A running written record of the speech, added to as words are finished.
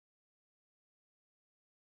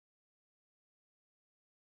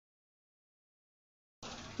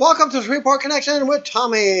Welcome to Report Connection with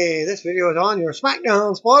Tommy. This video is on your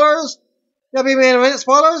SmackDown spoilers, WWE main event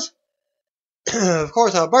spoilers. Of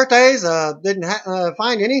course, birthdays, didn't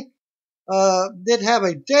find any. Did have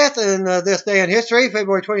a death in this day in history,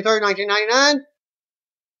 February 23rd, 1999.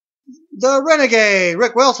 The Renegade,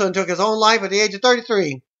 Rick Wilson, took his own life at the age of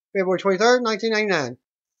 33, February 23rd, 1999.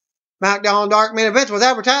 SmackDown Dark main event was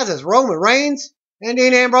advertised as Roman Reigns and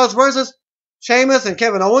Dean Ambrose versus Sheamus and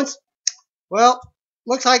Kevin Owens. Well,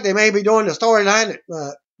 looks like they may be doing the storyline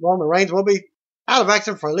that Roman Reigns will be out of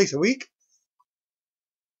action for at least a week.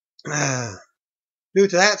 Due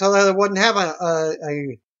to that, so they wouldn't have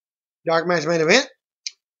a dark match main event.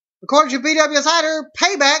 According to PW Insider,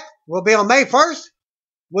 Payback will be on May 1st,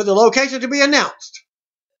 with the location to be announced.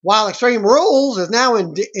 While Extreme Rules is now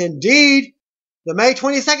indeed the May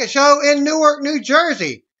 22nd show in Newark, New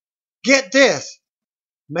Jersey. Get this,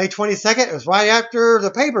 May 22nd is right after the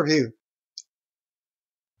pay-per-view.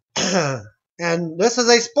 And this is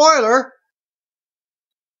a spoiler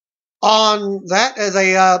on that as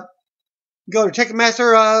a go to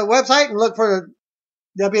Ticketmaster website and look for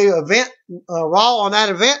the W event, Raw on that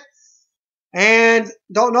event. And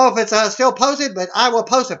don't know if it's still posted, but I will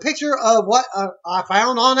post a picture of what I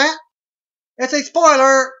found on that. It's a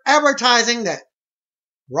spoiler advertising that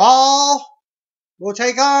Raw will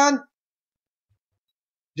take on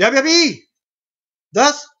WWE.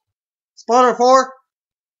 Thus, spoiler for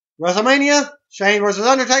WrestleMania, Shane versus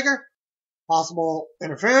Undertaker, possible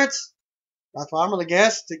interference. That's what I'm going to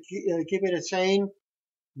guess, to keep it as Shane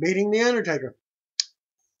beating the Undertaker.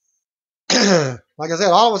 Like I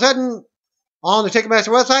said, all of a sudden, on the Ticketmaster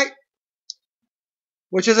website,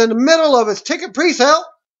 which is in the middle of its ticket pre-sale,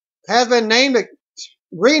 has been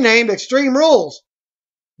renamed Extreme Rules.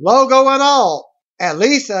 Logo and all. At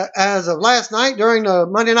least as of last night during the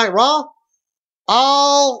Monday Night Raw,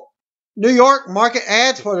 all New York market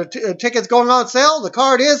ads for the tickets going on sale. The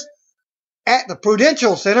card is at the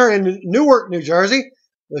Prudential Center in Newark, New Jersey.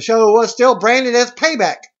 The show was still branded as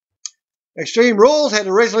Payback. Extreme Rules had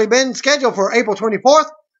originally been scheduled for April 24th,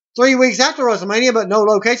 3 weeks after WrestleMania, but no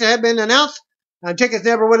location had been announced and tickets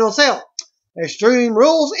never went on sale. Extreme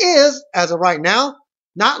Rules is, as of right now,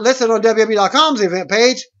 not listed on WWE.com's event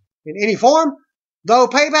page in any form, though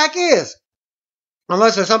Payback is.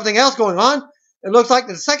 Unless there's something else going on, it looks like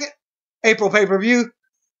the second April pay-per-view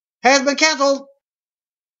has been canceled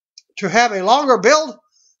to have a longer build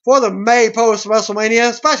for the May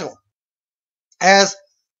post-WrestleMania special, as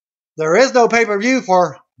there is no pay-per-view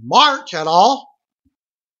for March at all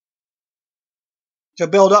to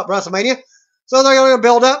build up WrestleMania. So they're going to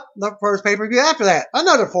build up the first pay-per-view after that,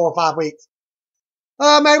 another 4 or 5 weeks.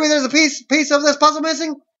 Maybe there's a piece of this puzzle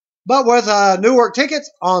missing, but with Newark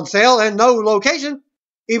tickets on sale and no location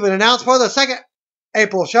even announced for the second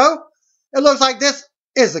April show, it looks like this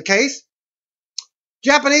is the case.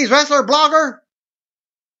 Japanese wrestler blogger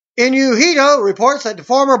Inu Hito reports that the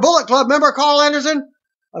former Bullet Club member Carl Anderson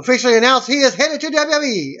officially announced he is headed to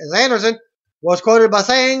WWE, as Anderson was quoted by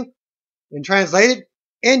saying, and translated,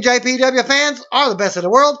 "NJPW fans are the best in the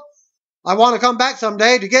world. I want to come back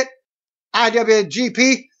someday to get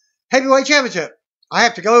IWGP Heavyweight Championship. I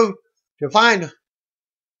have to go to find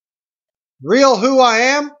real who I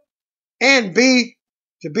am and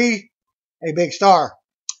to be a big star."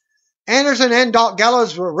 Anderson and Doc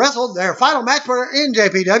Gallows wrestled their final match for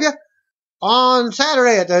NJPW on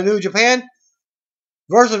Saturday at the New Japan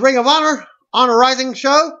versus Ring of Honor Rising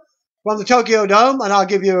show from the Tokyo Dome, and I'll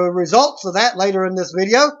give you results of that later in this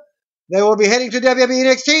video. They will be heading to WWE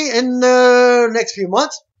NXT in the next few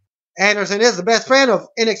months. Anderson is the best friend of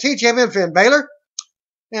NXT champion Finn Balor,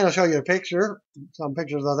 and I'll show you some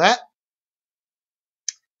pictures of that.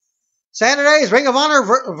 Saturday's Ring of Honor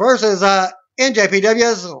versus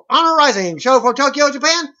NJPW's Honor Rising show from Tokyo,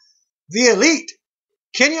 Japan. The Elite,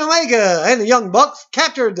 Kenny Omega, and the Young Bucks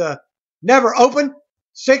captured the never open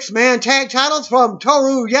 6-man tag titles from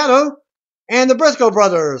Toru Yano and the Briscoe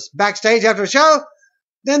brothers backstage after the show.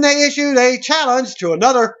 Then they issued a challenge to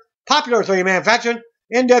another popular 3-man faction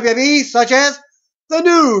in WWE, such as the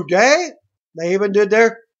New Day. They even did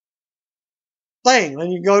their thing.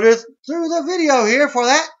 And you can go through the video here for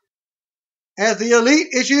that, as the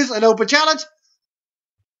Elite issues an open challenge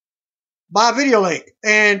by video link.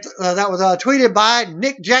 And that was tweeted by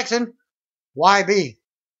Nick Jackson, YB.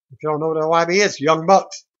 If you don't know what a YB is, Young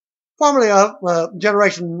Bucks. Formerly of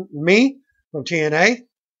Generation Me from TNA.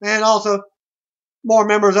 And also more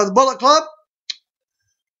members of the Bullet Club.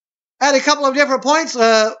 At a couple of different points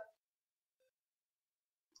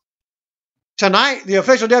tonight, the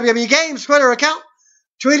official WWE Games Twitter account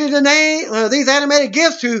tweeted these animated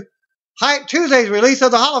GIFs to hype Tuesday's release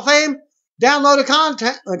of the Hall of Fame download a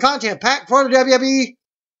content pack for the WWE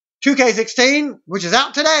 2K16, which is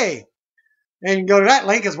out today. And you can go to that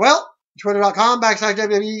link as well.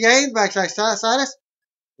 Twitter.com/WWE Games /status,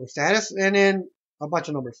 and then a bunch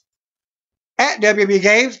of numbers. At WWE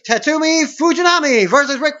Games, Tatsumi Fujinami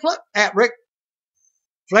versus Ric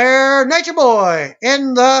Flair Nature Boy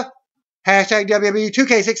in the WWE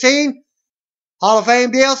 2K16 Hall of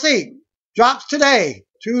Fame DLC. Drops today,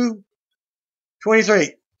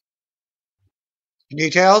 2/23.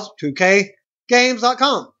 Details,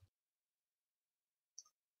 2kgames.com.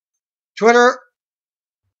 Twitter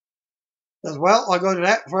as well. I'll go to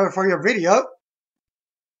that for your video.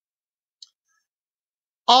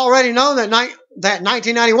 Already known that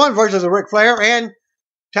 1991 versions of Ric Flair and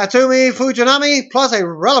Tatsumi Fujinami plus a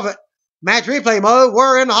relevant match replay mode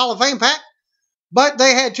were in the Hall of Fame pack, but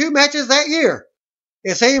they had 2 matches that year.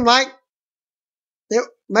 It seemed like it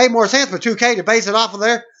made more sense for 2K to base it off of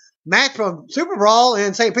their match from Super Brawl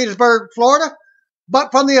in St. Petersburg, Florida,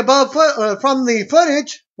 but from the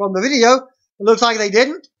footage from the video, it looks like they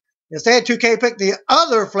didn't. Instead, 2K picked the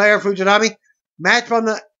other Flair Fujinami match from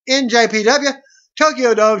the NJPW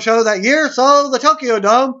Tokyo Dome show that year, so the Tokyo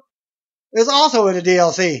Dome is also in the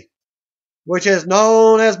DLC, which is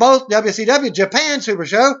known as both WCW Japan Super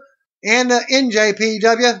Show and the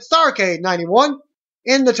NJPW Starrcade 91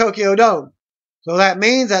 in the Tokyo Dome. So that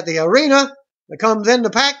means that the arena that comes in the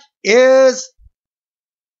pack is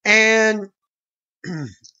an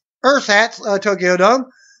ersatz Tokyo Dome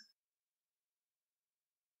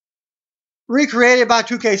recreated by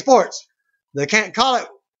 2K Sports. They can't call it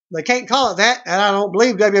that, and I don't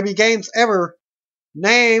believe WWE Games ever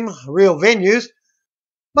name real venues.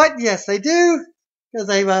 But yes, they do, because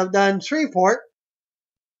they've done Shreveport,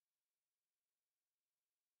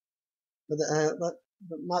 but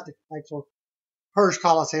not the actual Hirsch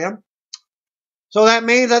Coliseum. So that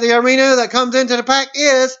means that the arena that comes into the pack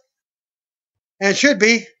is, and should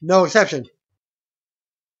be, no exception.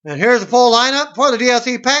 And here's the full lineup for the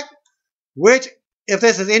DLC pack, which, if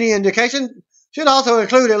this is any indication, should also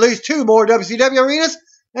include at least 2 more WCW arenas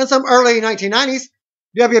and some early 1990s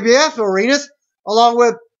WWF arenas, along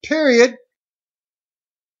with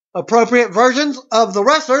period-appropriate versions of the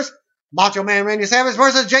wrestlers: Macho Man Randy Savage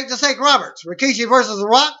versus Jake the Snake Roberts, Rikishi versus The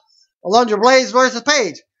Rock, Alundra Blaze versus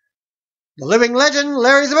Paige, the Living Legend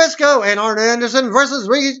Larry Zbyszko and Arn Anderson versus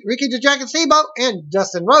Ricky the Dragon Steamboat and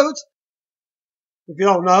Dustin Rhodes. If you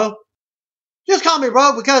don't know, just call me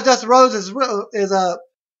Bro, because Dustin Rhodes is a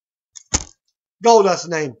Goldust's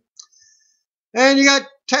name. And you got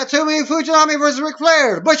Tatsumi Fujinami versus Ric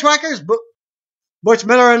Flair, the Bushwhackers, Butch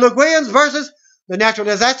Miller and Luke Williams versus the Natural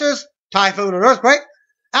Disasters, Typhoon and Earthquake,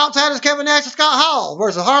 Outsiders Kevin Nash and Scott Hall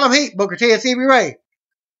versus Harlem Heat, Booker T and Stevie Ray.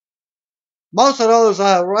 Most of those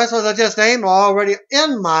wrestlers I just named are already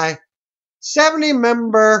in my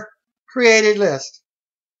 70-member created list.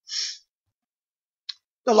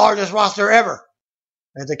 The largest roster ever,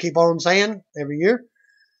 as they keep on saying every year.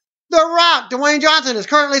 The Rock, Dwayne Johnson, is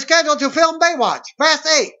currently scheduled to film Baywatch, Fast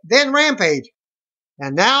 8, then Rampage,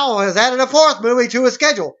 and now has added a 4th movie to his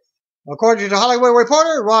schedule. According to the Hollywood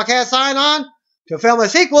Reporter, Rock has signed on to film a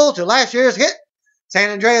sequel to last year's hit,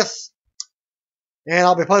 San Andreas. And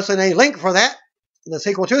I'll be posting a link for that. The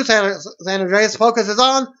sequel to San Andreas focuses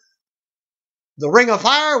on the Ring of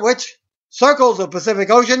Fire, which circles the Pacific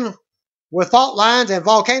Ocean with fault lines and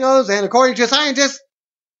volcanoes, and according to scientists,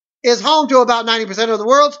 is home to about 90% of the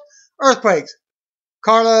world's earthquakes.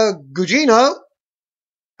 Carla Gugino,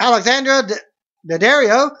 Alexandra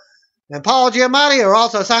Daddario, and Paul Giamatti are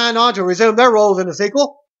also signed on to resume their roles in the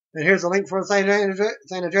sequel. And here's a link for the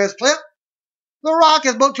San Andreas clip. The Rock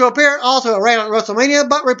is booked to appear also at WrestleMania,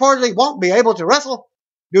 but reportedly won't be able to wrestle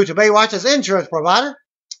due to Baywatch's insurance provider.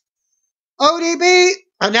 ODB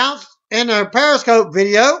announced in her Periscope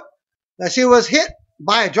video that she was hit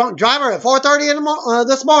by a drunk driver at 4:30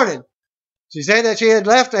 this morning. She said that she had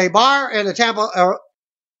left a bar in the Tampa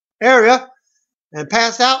area and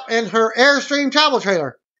passed out in her Airstream travel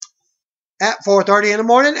trailer. At 4:30 in the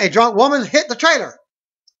morning, a drunk woman hit the trailer.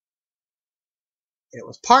 It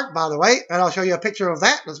was parked, by the way, and I'll show you a picture of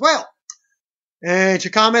that as well. And she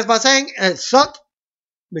comments by saying, it sucked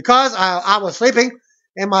because I was sleeping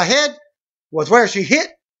and my head was where she hit,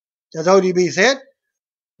 as ODB said.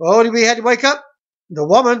 Well, ODB had to wake up the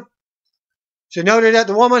woman. She noted that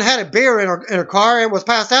the woman had a beer in her car and was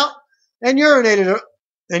passed out and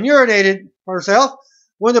urinated herself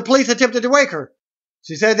when the police attempted to wake her.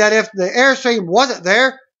 She said that if the Airstream wasn't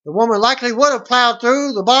there, the woman likely would have plowed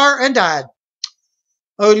through the bar and died.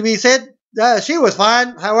 ODB said she was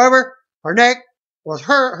fine. However, her neck was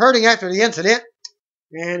hurting after the incident.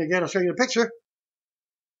 And again, I'll show you the picture.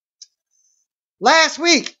 Last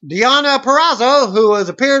week, Deonna Purrazzo, who has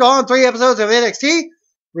appeared on 3 episodes of NXT,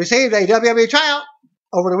 received a WWE tryout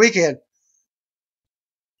over the weekend.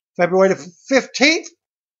 February the 15th,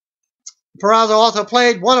 Purrazzo also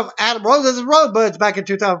played one of Adam Rose's Road Buds back in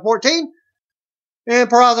 2014. And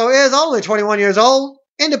Purrazzo is only 21 years old,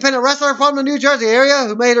 independent wrestler from the New Jersey area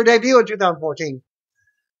who made her debut in 2014.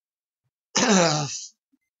 Again,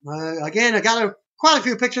 I got quite a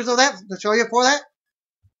few pictures of that to show you for that.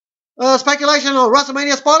 Speculation on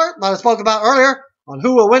WrestleMania spoiler that I spoke about earlier on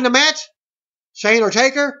who will win the match, Shane or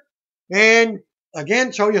Taker. And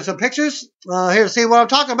again, show you some pictures here to see what I'm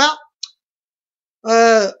talking about.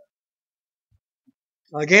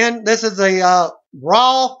 Again, this is a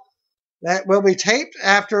Raw that will be taped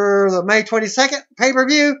after the May 22nd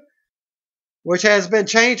pay-per-view, which has been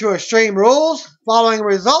changed to Extreme Rules following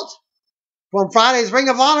results from Friday's Ring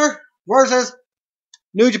of Honor versus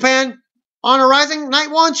New Japan Honor Rising Night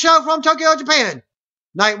 1 show from Tokyo, Japan.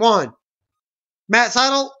 Night 1. Matt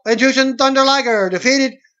Seidel and Jushin Thunder Liger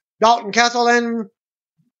defeated Dalton Castle and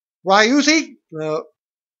Ryusuke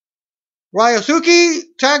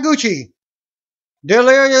Taguchi.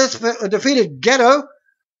 Delirious defeated Geto.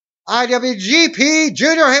 IWGP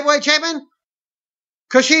Junior Heavyweight Champion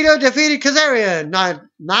Kushida defeated Kazarian.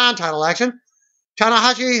 Non-title action.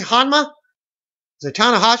 Tanahashi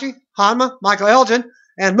Hanma, Michael Elgin,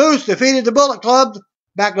 and Moose defeated the Bullet Club.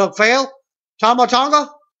 Backlook fail. Tama Tonga,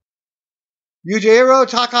 Yujiro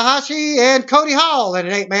Takahashi, and Cody Hall in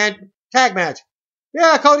an 8-man tag match.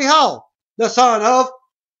 Yeah, Cody Hall, the son of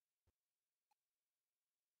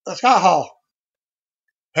Scott Hall.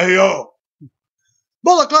 Hey, yo.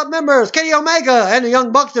 Bullet Club members Kenny Omega and the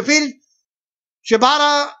Young Bucks defeated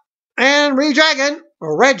Shibata and Red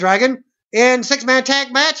Dragon in 6-man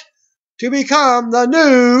tag match to become the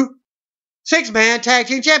new 6-man tag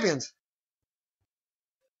team champions.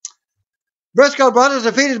 Briscoe brothers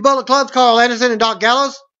defeated Bullet Club's Carl Anderson and Doc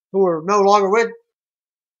Gallows, who are no longer with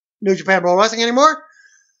New Japan Pro Wrestling anymore.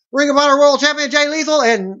 Ring of Honor World Champion Jay Lethal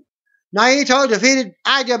and Naito defeated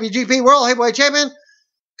IWGP World Heavyweight Champion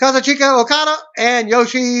Kazuchika Okada and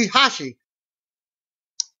Yoshihashi.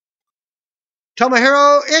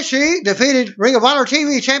 Tomohiro Ishii defeated Ring of Honor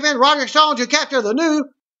TV champion Roderick Strong to capture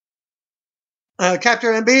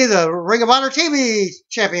and be the Ring of Honor TV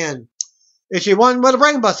champion. Ishii won with a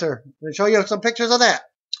brainbuster. I'll show you some pictures of that.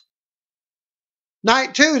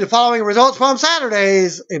 Night 2, the following results from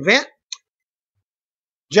Saturday's event.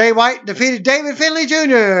 Jay White defeated David Finlay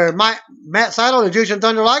Jr. Matt Seidel and Jushin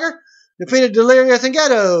Thunder Liger defeated Delirious and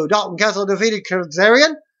Geto. Dalton Castle defeated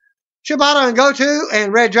Kazarian. Shibata and Goto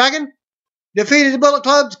and Red Dragon defeated the Bullet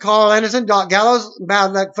Club's Carl Anderson, Doc Gallows,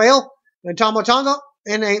 Bad Luck Fail, and Tama Tonga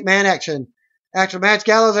in 8-man action. After the match,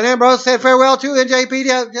 Gallows and Ambrose said farewell to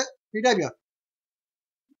NJPW.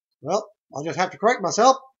 Well, I'll just have to correct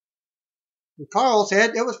myself. Carl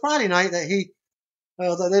said it was Friday night that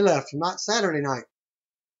that they left, not Saturday night.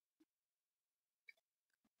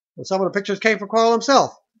 And some of the pictures came from Carl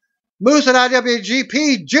himself. Moose and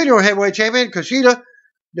IWGP Junior Heavyweight Champion Kushida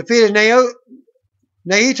defeated Naito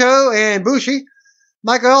and Bushi.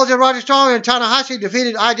 Michael Elgin, Roger Strong, and Tanahashi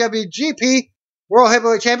defeated IWGP World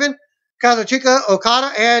Heavyweight Champion Kazuchika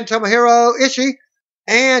Okada and Tomohiro Ishii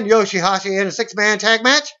and Yoshihashi in a 6-man tag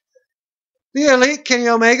match. The Elite, Kenny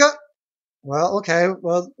Omega.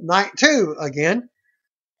 Night 2 again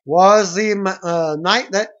was the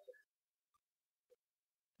night that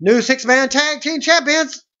new 6-man tag team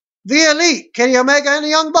champions, the Elite, Kenny Omega and the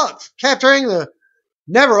Young Bucks, capturing the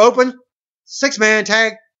never open 6-man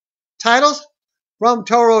tag titles from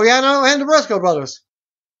Toru Yano and the Briscoe brothers.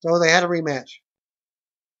 So they had a rematch.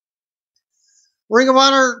 Ring of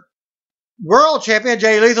Honor World Champion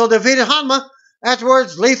Jay Lethal defeated Hanma.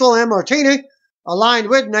 Afterwards, Lethal and Martini aligned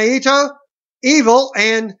with Naito, Evil,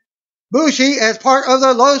 and Bushi as part of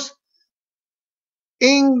the Los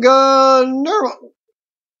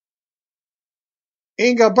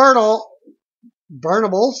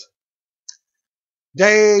Ingobernables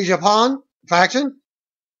de Japan faction.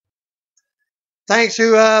 Thanks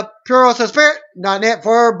to PuroSaSpirit.net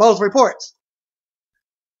for both reports.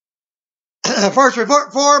 First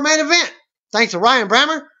report for main event. Thanks to Ryan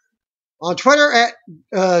Brammer on Twitter at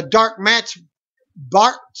Dark.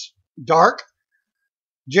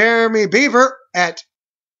 Jeremy Beaver at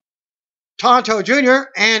Tonto Jr.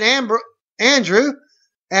 and Andrew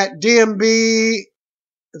at DM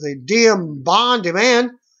Bond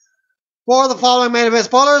Demand for the following main event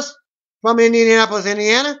spoilers from Indianapolis,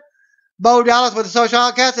 Indiana. Bo Dallas with the Social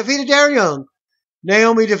Outcast defeated Darren Young.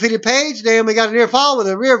 Naomi defeated Paige. Naomi got a near fall with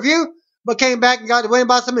a rear view, but came back and got the win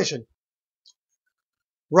by submission.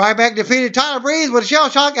 Ryback defeated Tyler Breeze with a shell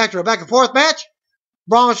shock after a back and forth match.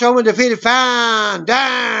 Braun Strowman defeated Fandango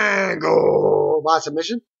by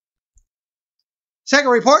submission. Second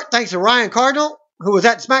report, thanks to Ryan Cardinal, who was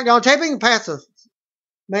at the SmackDown taping past the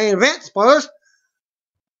main event. Spoilers.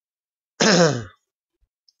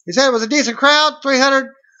 He said it was a decent crowd,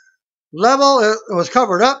 300 level. It was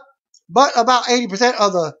covered up, but about 80%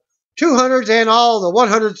 of the 200s and all the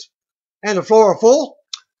 100s and the floor are full.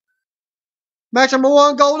 Match number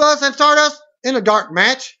 1, Goldust and Stardust in a dark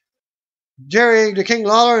match. Jerry the King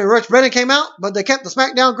Lawler and Rich Brennan came out, but they kept the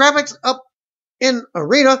SmackDown graphics up in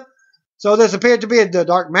arena, so this appeared to be a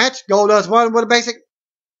dark match. Goldust won with a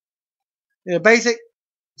basic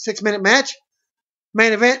 6-minute match.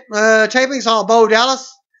 Main event taping saw Bo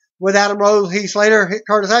Dallas with Adam Rose, Heath Slater,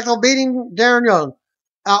 Curtis Axel beating Darren Young.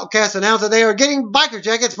 Outcast announced that they are getting biker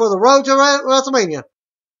jackets for the road to WrestleMania.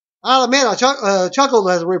 I'll admit, I chuckled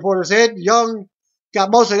as the reporter said. Young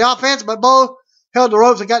got most of the offense, but Bo held the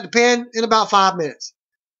ropes and got the pin in about 5 minutes.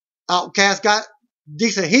 Outcast got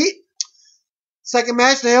decent heat. Second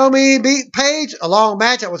match, Naomi beat Paige. A long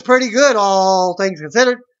match that was pretty good, all things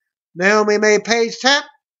considered. Naomi made Paige tap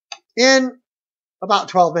in about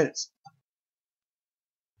 12 minutes.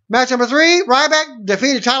 Match number 3, Ryback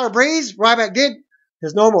defeated Tyler Breeze. Ryback did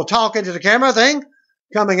his normal talk into the camera thing,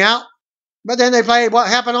 coming out. But then they played what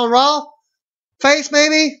happened on Raw. Face,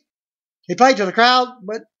 maybe. He played to the crowd,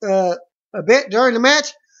 but a bit during the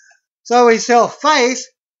match. So he's still face.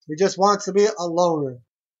 He just wants to be a loner.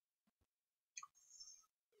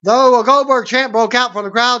 Though a Goldberg chant broke out from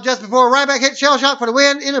the crowd just before Ryback hit Shell Shock for the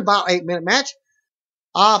win in about 8-minute match.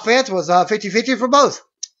 Offense was 50-50 for both.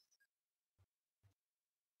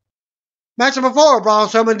 Match number 4, Braun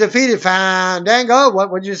Strowman defeated Fandango.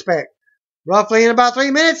 What would you expect? Roughly in about 3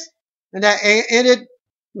 minutes. And that ended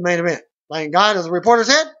the main event. Thank God, as the reporter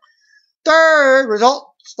said. Third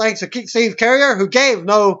result, thanks to Steve Carrier, who gave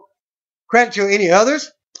no credit to any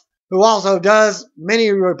others, who also does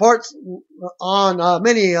many reports on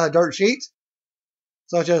many dirt sheets,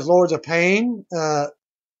 such as Lords of Pain. I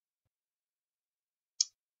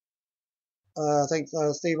think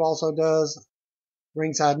Steve also does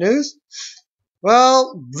Ringside News.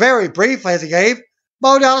 Well, very brief as he gave.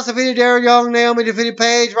 Bo Dallas defeated Darren Young. Naomi defeated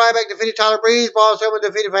Paige. Ryback defeated Tyler Breeze. Braun Strowman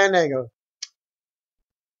defeated Fandango.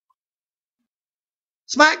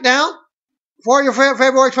 SmackDown for your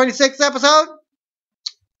February 26th episode.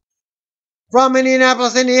 From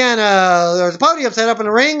Indianapolis, Indiana. There's a podium set up in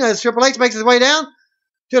the ring as Triple H makes his way down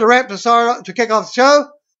to the ramp to kick off the show.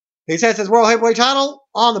 He sets his World Heavyweight title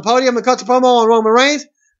on the podium and cuts a promo on Roman Reigns.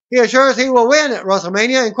 He assures he will win at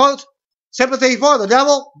WrestleMania and quotes, "Sympathy for the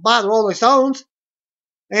Devil" by the Rolling Stones.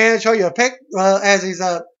 And show you a pic as he's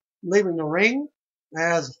leaving the ring.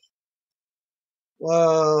 As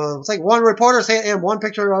I think one reporter sent in one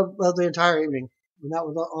picture of the entire evening. And that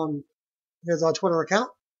was on his Twitter account.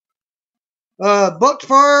 Booked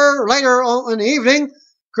for later in the evening,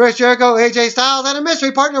 Chris Jericho, AJ Styles, and a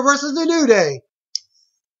mystery partner versus the New Day.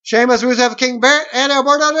 Sheamus, Rusev, King Barrett, and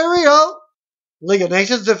Alberto Del Rio. League of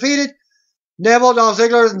Nations defeated Neville, Dolph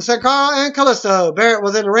Ziggler, and Sin Cara, and Kalisto. Barrett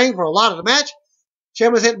was in the ring for a lot of the match.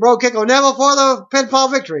 Sheamus hit Bro Kick on Neville for the pinfall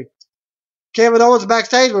victory. Kevin Owens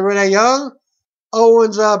backstage with Renee Young.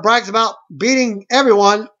 Owens brags about beating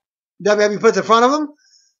everyone WWE puts in front of him.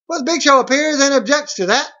 But Big Show appears and objects to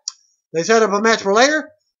that. They set up a match for later.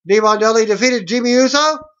 Devon Dudley defeated Jimmy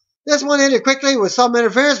Uso. This one ended quickly with some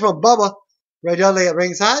interference from Bubba Ray Dudley at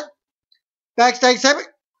ringside. Backstage segment.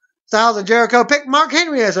 Styles and Jericho picked Mark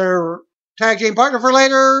Henry as their tag team partner for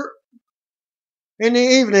later in the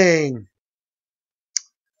evening.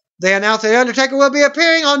 They announced that Undertaker will be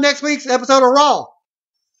appearing on next week's episode of Raw.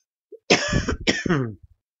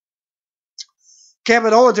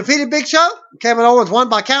 Kevin Owens defeated Big Show. Kevin Owens won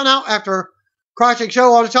by countout after crushing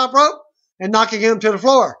Show on the top rope and knocking him to the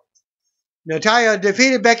floor. Natalya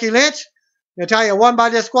defeated Becky Lynch. Natalya won by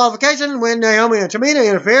disqualification when Naomi and Tamina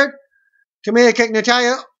interfered. Tamina kicked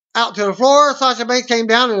Natalya out to the floor. Sasha Banks came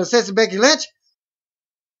down and assisted Becky Lynch.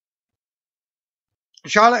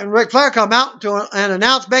 Charlotte and Ric Flair come out and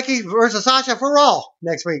announce Becky versus Sasha for Raw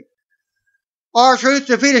next week. R-Truth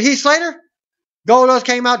defeated Heath Slater. Goldust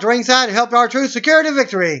came out to ringside and helped R-Truth secure the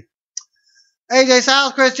victory. AJ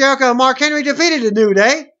Styles, Chris Jericho, and Mark Henry defeated the New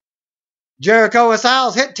Day. Jericho and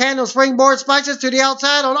Styles hit tandem springboard splashes to the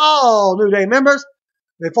outside on all New Day members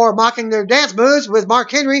before mocking their dance moves with Mark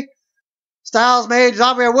Henry. Styles made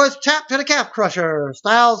Xavier Woods tap to the calf crusher.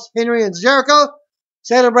 Styles, Henry, and Jericho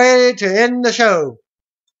celebrated to end the show.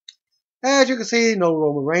 As you can see, no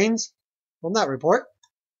Roman Reigns from that report.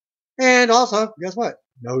 And also, guess what?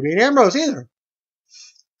 No Dean Ambrose either.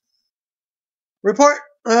 Report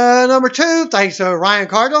number 2, thanks to Ryan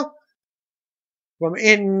Cardinal. from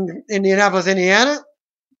Indianapolis, Indiana.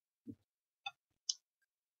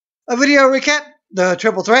 A video recapped the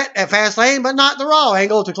triple threat at Fastlane, but not the Raw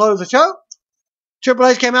angle to close the show. Triple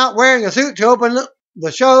H came out wearing a suit to open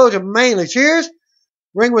the show to mainly cheers.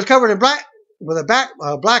 Ring was covered in black with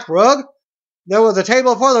a black rug. There was a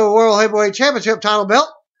table for the World Heavyweight Championship title belt.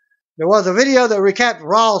 There was a video that recapped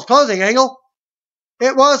Raw's closing angle.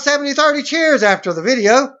 It was 70-30 cheers after the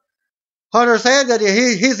video. Hunter said that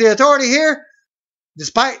he's the authority here,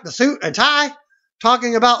 despite the suit and tie.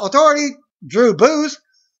 Talking about authority, Drew boos.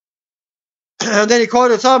 And then he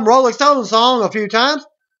quoted some Rolling Stones song a few times.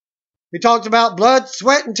 He talked about blood,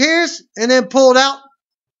 sweat, and tears, and then pulled out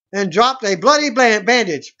and dropped a bloody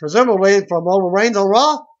bandage, presumably from Roman Reigns on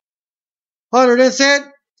Raw. Hunter then said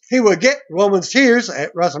he would get Roman's tears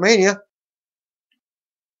at WrestleMania.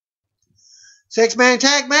 6-man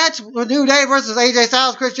tag match with New Day versus AJ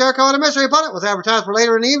Styles, Chris Jericho, and a mystery opponent was advertised for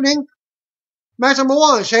later in the evening. Match number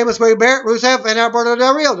 1, Sheamus, Wade Barrett, Rusev, and Alberto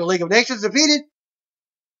Del Rio. The League of Nations defeated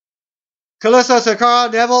Kalisto,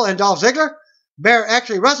 Sakara, Neville, and Dolph Ziggler. Barrett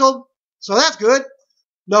actually wrestled, so that's good.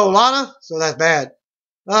 No Lana, so that's bad.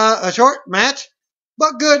 A short match,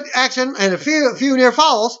 but good action and a few near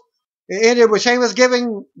falls. It ended with Sheamus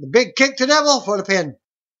giving the big kick to Neville for the pin.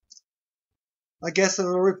 I guess the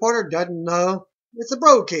reporter doesn't know. It's a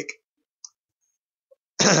bro kick.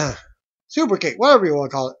 Super kick, whatever you want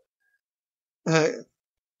to call it.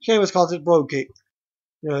 Sheamus calls it bro kick.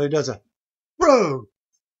 You know, he does a bro.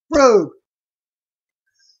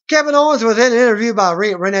 Kevin Owens was in an interview by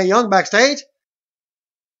Renee Young backstage.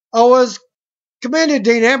 Owens commended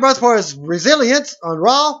Dean Ambrose for his resilience on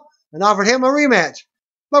Raw and offered him a rematch.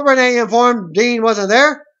 But Renee informed Dean wasn't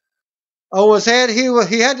there. Owens said he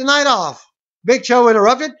had the night off. Big Show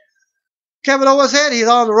interrupted. Kevin Owens said he's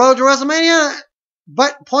on the road to WrestleMania,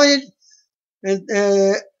 but pointed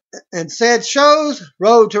and said Show's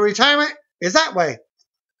road to retirement is that way.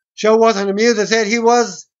 Show wasn't amused and said he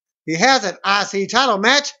has an IC title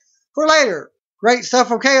match for later. Great stuff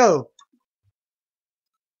from KO.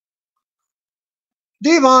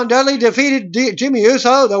 Devon Dudley defeated Jimmy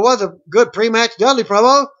Uso. There was a good pre-match Dudley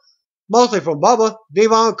promo, mostly from Bubba.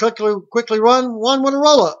 Devon quickly won with a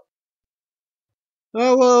roll-up.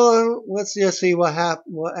 Well, let's just see what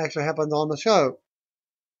actually happens on the show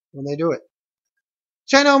when they do it.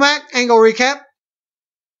 Shane O'Mac angle recap.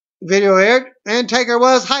 Video aired, and Taker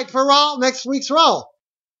was hyped for Raw, next week's Raw.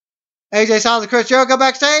 AJ Styles and Chris Jericho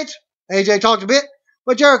backstage. AJ talked a bit,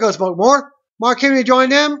 but Jericho spoke more. Mark Henry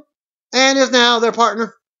joined them, and is now their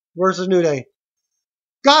partner versus New Day.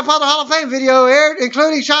 Godfather Hall of Fame video aired,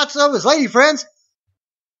 including shots of his lady friends.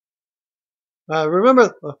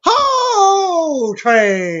 Remember the Ho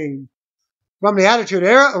Train from the Attitude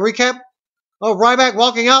Era. A recap of Ryback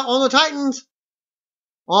walking out on the Titans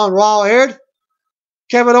on Raw aired.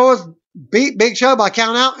 Kevin Owens beat Big Show by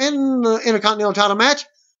count out in the Intercontinental title match.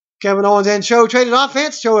 Kevin Owens and Show traded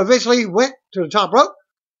offense. Show eventually went to the top rope,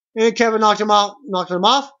 and Kevin knocked him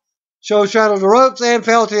off. Show straddled the ropes and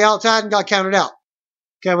fell to the outside and got counted out.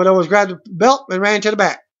 Kevin Owens grabbed the belt and ran to the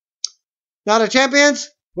back. Now the champions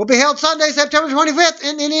will be held Sunday, September 25th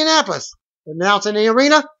in Indianapolis. Announced in the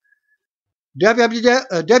arena.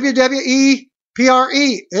 WWE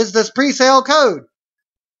PRE is this pre-sale code.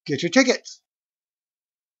 Get your tickets.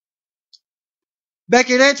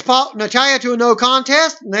 Becky Lynch fought Natalya to a no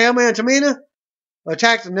contest. Naomi and Tamina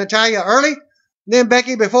attacked Natalya early. Then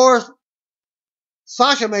Becky before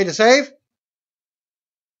Sasha made a save.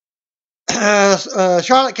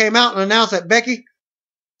 Charlotte came out and announced that Becky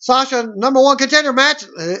Sasha #1 contender match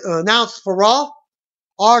announced for Raw.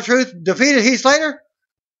 R-Truth defeated Heath Slater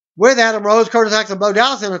with Adam Rose, Curtis Axel, and Bo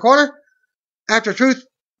Dallas in the corner. After Truth's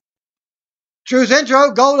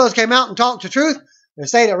intro, Goldust came out and talked to Truth and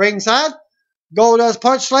stayed at ringside. Goldust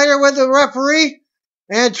punched Slater with the referee,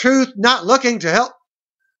 and Truth, not looking to help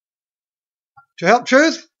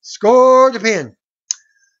Truth, scored the pin.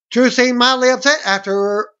 Truth seemed mildly upset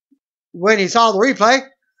when he saw the replay.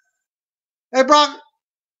 A Brock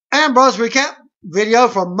Ambrose recap video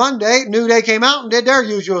from Monday. New Day came out and did their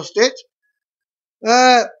usual stitch.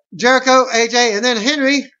 Jericho, AJ, and then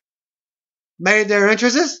Henry made their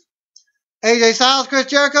entrances. AJ Styles, Chris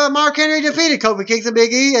Jericho, and Mark Henry defeated Kofi Kingston,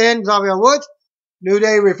 Big E, and Xavier Woods. New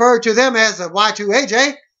Day referred to them as the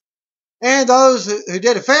Y2AJ, and those who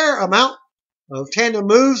did a fair amount of tandem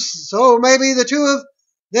moves, so maybe the two of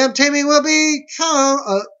them teaming will be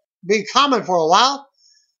common for a while.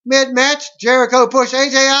 Mid-match, Jericho pushed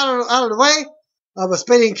AJ out of the way of a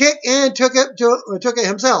spinning kick and took it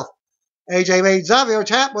himself. AJ made Xavier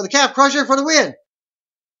tap with a calf crusher for the win.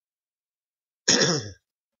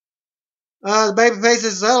 The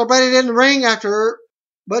babyfaces celebrated in the ring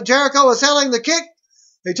but Jericho was selling the kick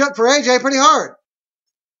he took for AJ pretty hard.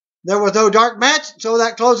 There was no dark match, so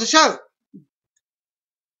that closed the show.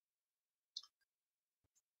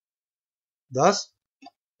 Thus,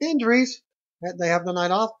 injuries. They have the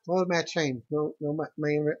night off. No match change. No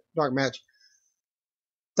main dark match.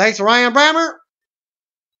 Thanks to Ryan Brammer,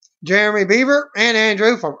 Jeremy Beaver, and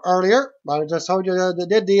Andrew from earlier. I just told you they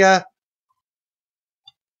did the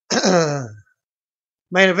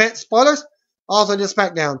main event spoilers. Also did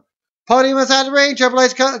SmackDown. Podium inside the ring. Triple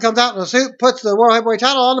H comes out in a suit, puts the World Heavyweight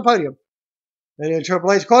title on the podium. And then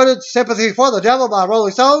Triple H quoted "Sympathy for the Devil" by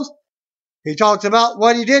Rolling Stones. He talks about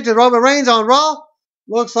what he did to Roman Reigns on Raw.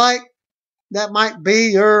 Looks like that might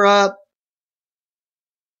be your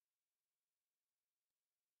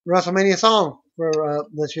WrestleMania song for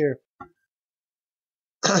this year.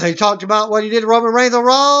 He talked about what he did to Roman Reigns on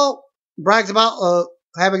Raw. Brags about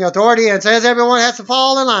having authority and says everyone has to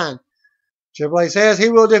fall in line. Triple H says he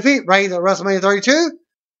will defeat Reigns at WrestleMania 32.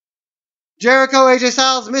 Jericho, AJ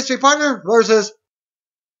Styles, mystery partner versus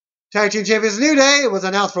Tag Team Champions New Day was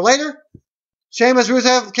announced for later. Sheamus,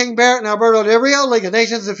 Rusev, King Barrett, and Alberto Del Rio. League of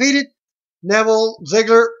Nations defeated Neville,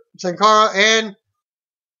 Ziggler, Sin Cara, and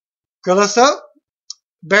Kalisto.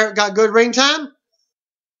 Barrett got good ring time.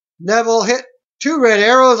 Neville hit 2 red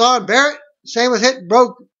arrows on Barrett. Sheamus hit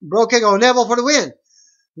broke kick on Neville for the win.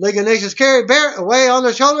 League of Nations carried Barrett away on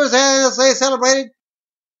their shoulders as they celebrated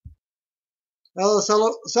a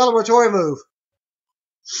celebratory move.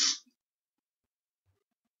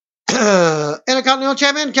 Intercontinental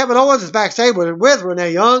Champion Kevin Owens is backstage with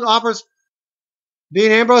Renee Young. Offers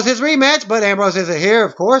Dean Ambrose his rematch, but Ambrose isn't here,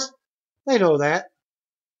 of course. They know that.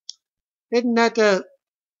 Isn't that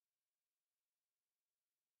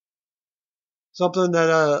something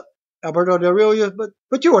that Alberto Del Rio used?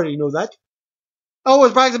 But you already know that.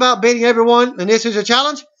 Owens brags about beating everyone and issues a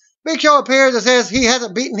challenge. Big Show appears and says he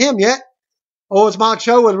hasn't beaten him yet. Owens mocks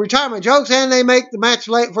Show with retirement jokes, and they make the match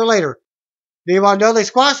late for later. Devon Dudley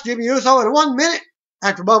squashed Jimmy Uso in 1 minute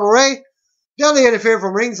after Bubba Ray. Dudley interfered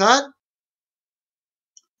from ringside.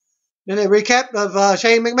 Then a recap of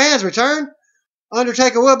Shane McMahon's return.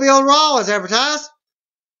 Undertaker will be on Raw as advertised.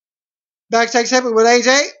 Backstage segment with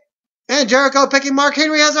AJ and Jericho picking Mark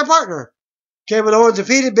Henry as their partner. Kevin Owens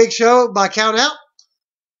defeated Big Show by count out.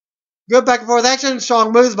 Good back and forth action.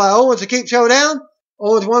 Strong moves by Owens to keep Show down.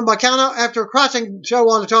 Owens won by count out after crushing Show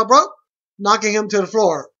on the top rope, knocking him to the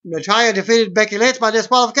floor. Natalya defeated Becky Lynch by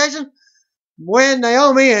disqualification when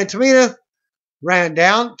Naomi and Tamina ran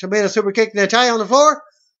down. Tamina super kicked Natalya on the floor.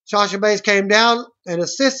 Sasha Banks came down and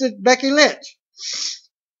assisted Becky Lynch.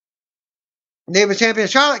 Divas Champion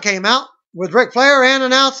Charlotte came out with Ric Flair and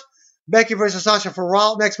announced Becky versus Sasha for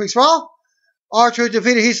Raw next week's Raw. R-Truth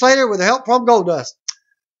defeated Heath Slater with the help from Goldust.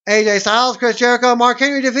 AJ Styles, Chris Jericho, and Mark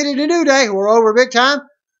Henry defeated the New Day, who were over big time,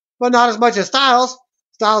 but not as much as Styles.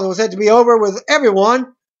 Styles was said to be over with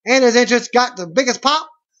everyone, and his entrance got the biggest pop.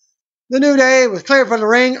 The New Day was cleared from the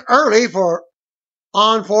ring early for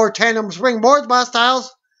tandem springboards by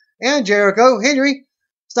Styles and Jericho. Henry,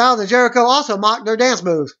 Styles, and Jericho also mocked their dance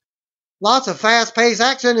moves. Lots of fast-paced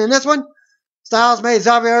action in this one. Styles made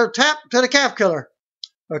Xavier tap to the calf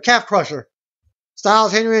crusher.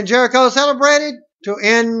 Styles, Henry, and Jericho celebrated to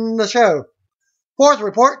end the show. Fourth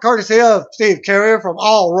report, courtesy of Steve Carrier from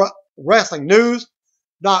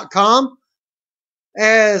AllWrestlingNews.com,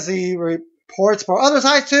 as he reports for other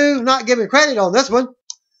sites too, not giving credit on this one.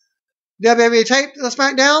 WWE taped the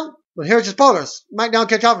SmackDown, but here's the spoilers. SmackDown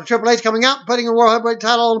kicked off with Triple H coming out, putting a World Heavyweight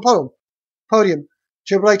title on the podium.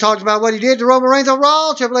 Triple H talks about what he did to Roman Reigns on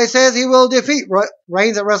Raw. Triple H says he will defeat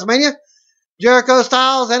Reigns at WrestleMania. Jericho,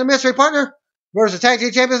 Styles, and a mystery partner versus Tag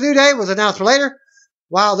Team Champions New Day was announced for later.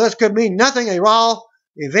 While this could mean nothing, a Raw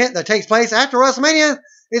event that takes place after WrestleMania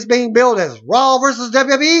is being billed as Raw versus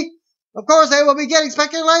WWE. Of course, they will be getting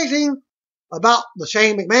speculating about the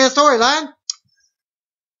Shane McMahon storyline.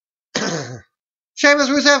 Sheamus,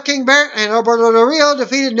 Rusev, King Barrett, and Alberto Del Rio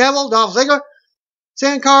defeated Neville, Dolph Ziggler,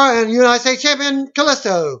 Sin Cara, and United States Champion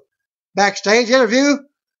Kalisto. Backstage interview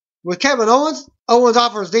with Kevin Owens. Owens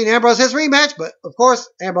offers Dean Ambrose his rematch, but of course,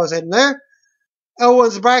 Ambrose isn't there.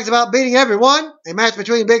 Owens brags about beating everyone. A match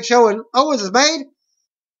between Big Show and Owens is made.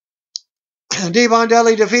 Devon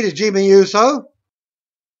Dudley defeated Jimmy Uso.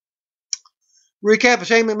 Recap of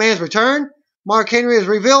Shane McMahon's return. Mark Henry is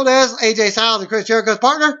revealed as AJ Styles and Chris Jericho's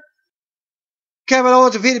partner. Kevin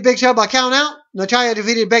Owens defeated Big Show by count out. Natalya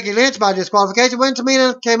defeated Becky Lynch by disqualification when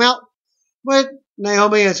Tamina came out with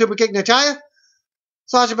Naomi and super kicked Natalya.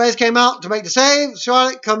 Sasha Banks came out to make the save.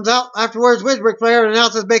 Charlotte comes out afterwards with Ric Flair and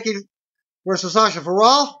announces Becky versus Sasha for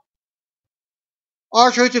Raw.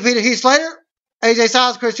 R-Truth defeated Heath Slater. AJ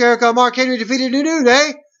Styles, Chris Jericho, Mark Henry defeated New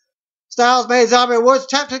Day. Styles made Xavier Woods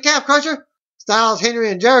tap to the calf crusher. Styles, Henry,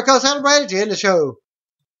 and Jericho celebrated to end the show.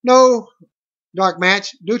 No dark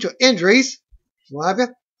match due to injuries. What have you?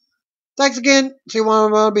 Thanks again. See what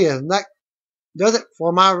I'm going to be in. That does it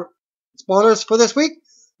for my spoilers for this week.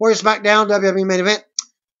 For your SmackDown WWE main event.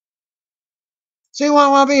 See what I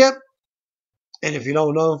want to be at. And if you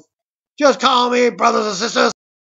don't know, just call me brothers and sisters.